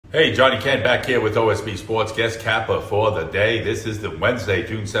Hey, Johnny Kent back here with OSB Sports guest Kappa for the day. This is the Wednesday,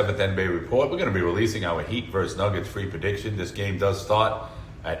 June 7th NBA report. We're going to be releasing our Heat versus Nuggets free prediction. This game does start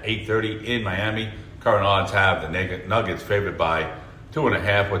at 8:30 in Miami. Current odds have the Nuggets favored by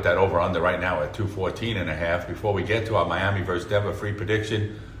 2.5 with that over-under right now at 214.5. Before we get to our Miami versus Denver free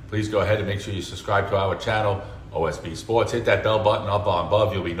prediction, please go ahead and make sure you subscribe to our channel, OSB Sports. Hit that bell button up on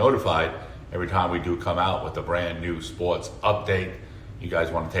above. You'll be notified every time we do come out with a brand new sports update. You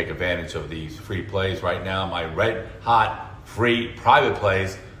guys want to take advantage of these free plays right now. My red hot free private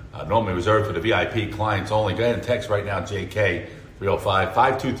plays, normally reserved for the VIP clients only. Go ahead and text right now, JK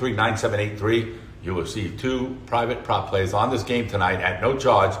 305-523-9783. You'll receive 2 private prop plays on this game tonight at no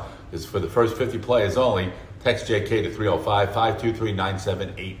charge. This is for the first 50 players only. Text JK to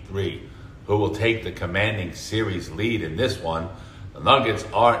 305-523-9783. Who will take the commanding series lead in this one? The Nuggets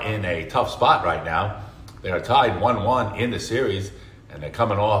are in a tough spot right now. They are tied 1-1 in the series, and they're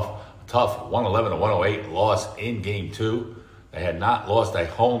coming off a tough 111-108 loss in Game 2. They had not lost a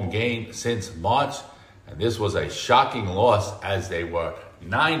home game since March, and this was a shocking loss as they were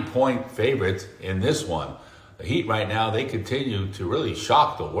 9-point favorites in this one. The Heat right now, they continue to really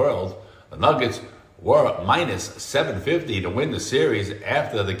shock the world. The Nuggets were minus 750 to win the series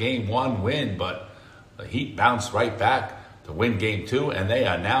after the Game 1 win, but the Heat bounced right back to win Game 2, and they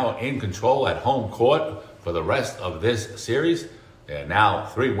are now in control at home court for the rest of this series. They're now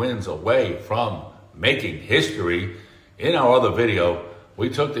 3 wins away from making history. In our other video, we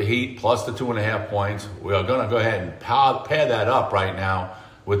took the Heat plus the 2.5 points. We are going to go ahead and pair that up right now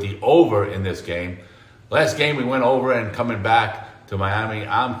with the over in this game. Last game we went over, and coming back to Miami,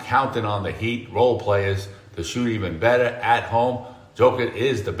 I'm counting on the Heat role players to shoot even better at home. Joker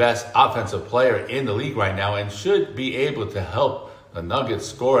is the best offensive player in the league right now and should be able to help the Nuggets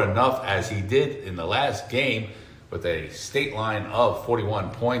score enough as he did in the last game, with a state line of 41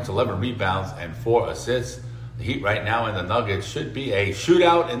 points, 11 rebounds, and 4 assists. The Heat right now and the Nuggets should be a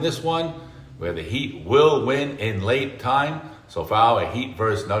shootout in this one, where the Heat will win in late time. So for our Heat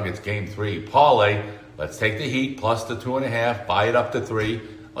versus Nuggets Game 3 parlay, let's take the Heat plus the 2.5, buy it up to 3.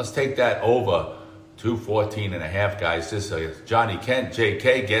 Let's take that over 214.5, guys. This is Johnny Kent,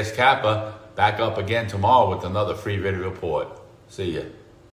 JK, guest Kappa, back up again tomorrow with another free video report. See ya.